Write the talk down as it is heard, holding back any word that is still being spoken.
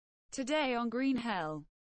Today on Green Hell.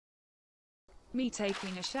 Me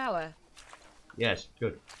taking a shower. Yes,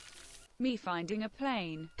 good. Me finding a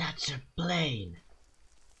plane. That's a plane.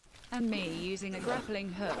 And me using a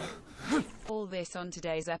grappling hook. All this on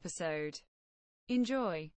today's episode.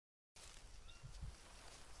 Enjoy.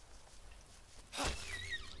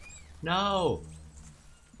 No!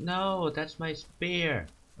 No, that's my spear.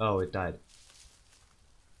 Oh, it died.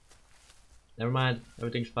 Never mind,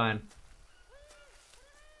 everything's fine.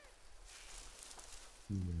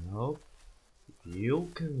 No. You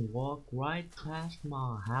can walk right past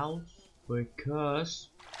my house because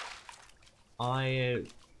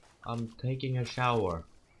I'm taking a shower.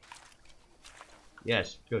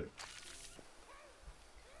 Yes, good.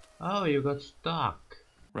 Oh, you got stuck.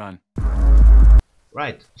 Run.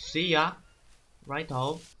 Right, see ya.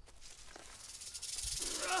 Righto.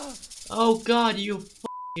 Oh god, you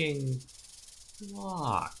fucking...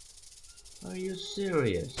 What? Are you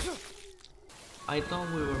serious? I thought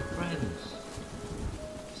we were friends.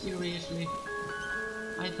 Seriously?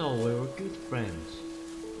 I thought we were good friends.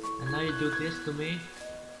 And now you do this to me?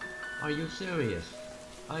 Are you serious?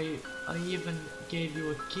 I even gave you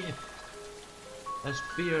a gift. A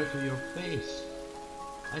spear to your face.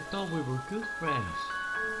 I thought we were good friends.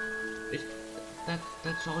 Is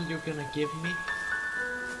that's all you're gonna give me?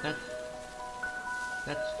 That's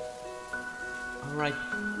alright.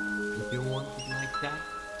 If you want it like that,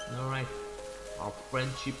 alright. Our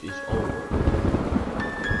friendship is over.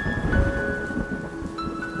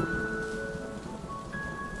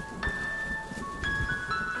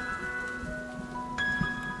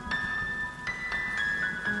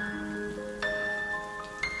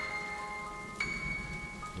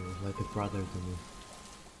 He was like a brother to me.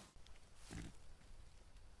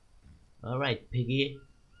 Alright, piggy.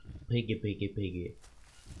 Piggy.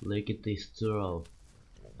 Look at this throw.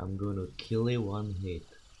 I'm gonna kill you one hit.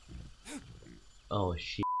 Oh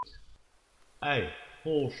shit. Hey,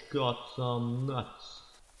 who's got some nuts?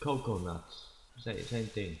 Coconuts. Same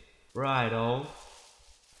thing. Righto.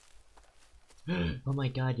 Oh my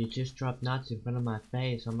god, you just dropped nuts in front of my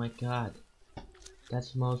face. Oh my god.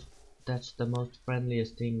 That's the most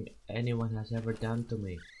friendliest thing anyone has ever done to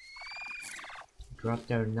me. Drop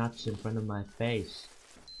their nuts in front of my face.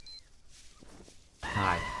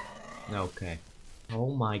 Hi. Okay.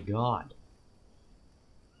 Oh my god.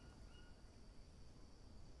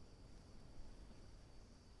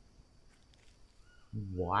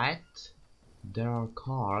 What? There are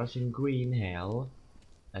cars in Green Hell.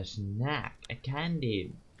 A snack, a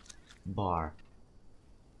candy bar.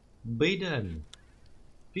 Bidden.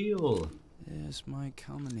 Fuel. This might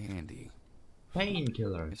come in handy.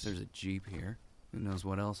 Painkillers. If there's a Jeep here, who knows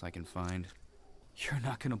what else I can find. You're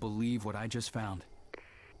not gonna believe what I just found.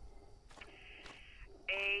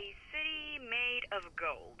 A city made of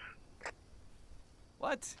gold.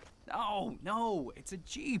 What? No, it's a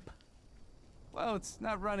Jeep. Well, it's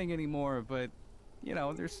not running anymore, but, you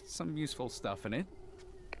know, there's some useful stuff in it.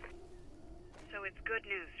 So it's good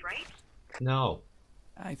news, right? No.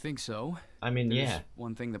 I think so. I mean, There's yeah.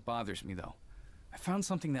 one thing that bothers me, though. I found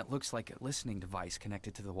something that looks like a listening device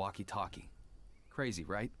connected to the walkie-talkie. Crazy,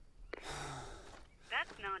 right?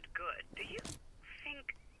 That's not good. Do you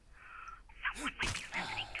think someone might be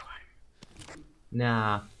listening to us?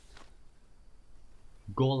 Nah.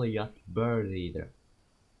 Goliath bird eater.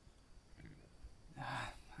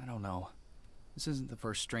 I don't know. This isn't the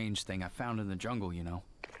first strange thing I found in the jungle, you know.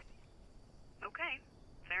 Okay,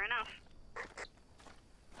 fair enough.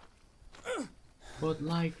 But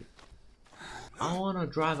like, I wanna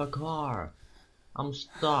drive a car. I'm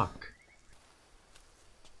stuck.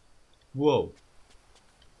 Whoa.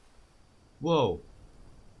 Whoa.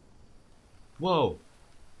 Whoa.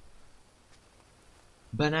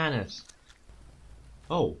 Bananas.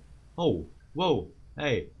 Oh. Oh. Whoa.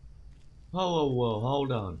 Hey. Whoa,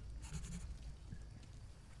 hold on.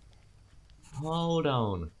 Hold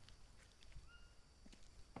on.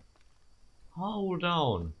 Hold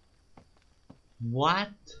on.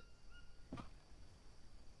 What?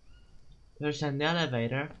 There's an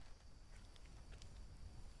elevator.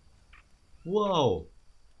 Whoa.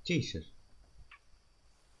 Jesus.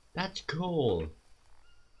 That's cool.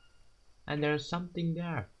 And there's something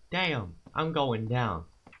there. Damn, I'm going down.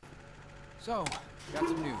 So, got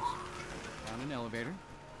some news. Found an elevator.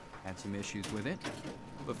 Had some issues with it.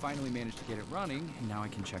 But finally managed to get it running, and now I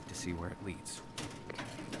can check to see where it leads.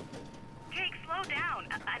 Jake, slow down.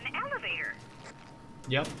 An elevator.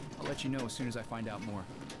 Yep. I'll let you know as soon as I find out more.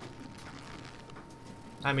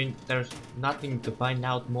 I mean, there's nothing to find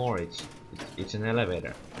out more. It's an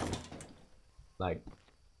elevator. Like,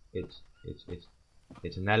 it's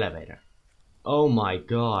an elevator. Oh my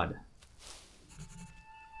god.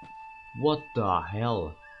 What the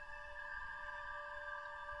hell?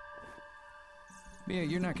 Mia,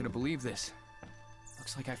 you're not gonna believe this.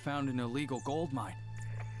 Looks like I found an illegal gold mine.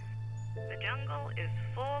 The jungle is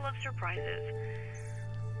full of surprises.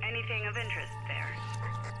 Anything of interest there?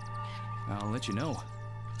 I'll let you know.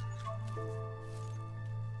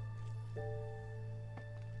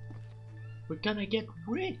 We're gonna get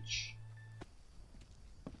rich.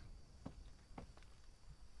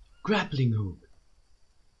 Grappling hook.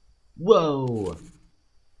 Whoa!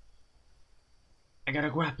 I got a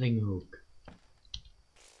grappling hook.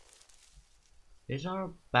 These are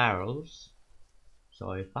barrels,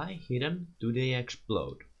 so if I hit them, do they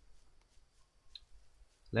explode?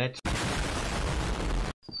 Let's...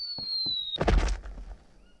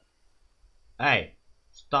 Hey!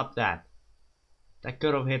 Stop that! That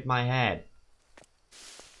could have hit my head.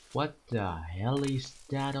 What the hell is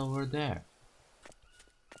that over there?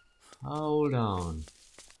 Hold on.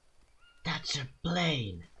 That's a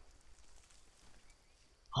plane!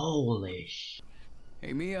 Holy sh...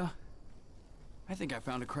 Hey, Mia. I think I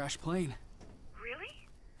found a crashed plane. Really?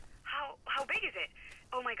 How big is it?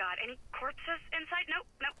 Oh my god, any corpses inside? Nope,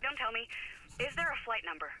 don't tell me. Is there a flight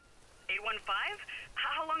number? 815?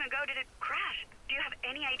 How long ago did it crash? Do you have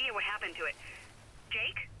any idea what happened to it?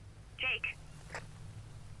 Jake? Jake?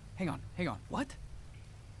 Hang on. What?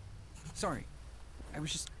 Sorry. I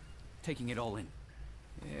was just taking it all in.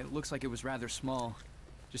 It looks like it was rather small.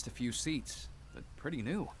 Just a few seats, but pretty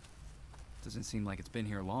new. Doesn't seem like it's been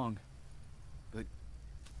here long. But,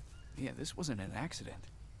 yeah, this wasn't an accident.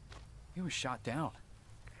 It was shot down.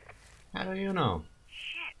 How do you know?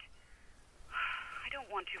 Shit. I don't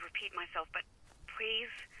want to repeat myself, but please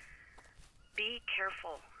be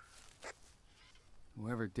careful.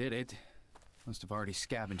 Whoever did it must have already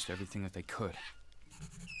scavenged everything that they could.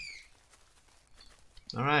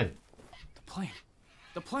 Alright.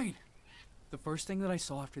 The plane! The first thing that I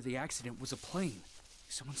saw after the accident was a plane.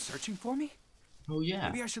 Is someone searching for me? Oh yeah.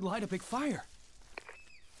 Maybe I should light a big fire.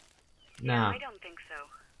 Nah. I don't think so.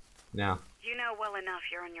 Nah. You know well enough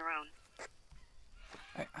you're on your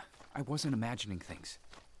own. I wasn't imagining things,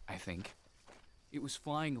 I think. It was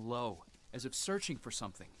flying low, as if searching for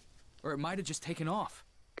something. Or it might have just taken off.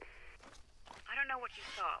 I don't know what you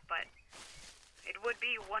saw, but it would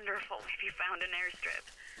be wonderful if you found an airstrip.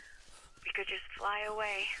 We could just fly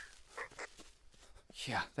away.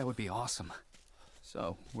 Yeah, that would be awesome.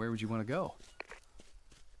 So, where would you want to go?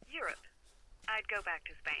 Europe. I'd go back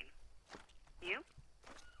to Spain. You?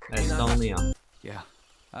 Estonia. Yeah,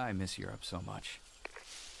 I miss Europe so much.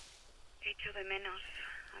 Echo de menos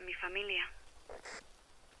a mi familia.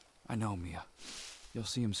 I know, Mia. You'll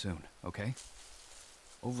see him soon, okay?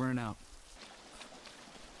 Over and out.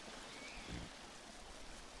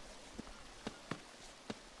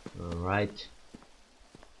 Alright.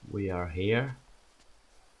 We are here.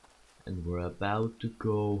 And we're about to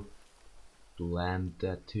go to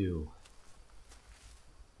Lambda 2.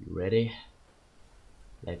 You ready?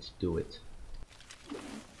 Let's do it.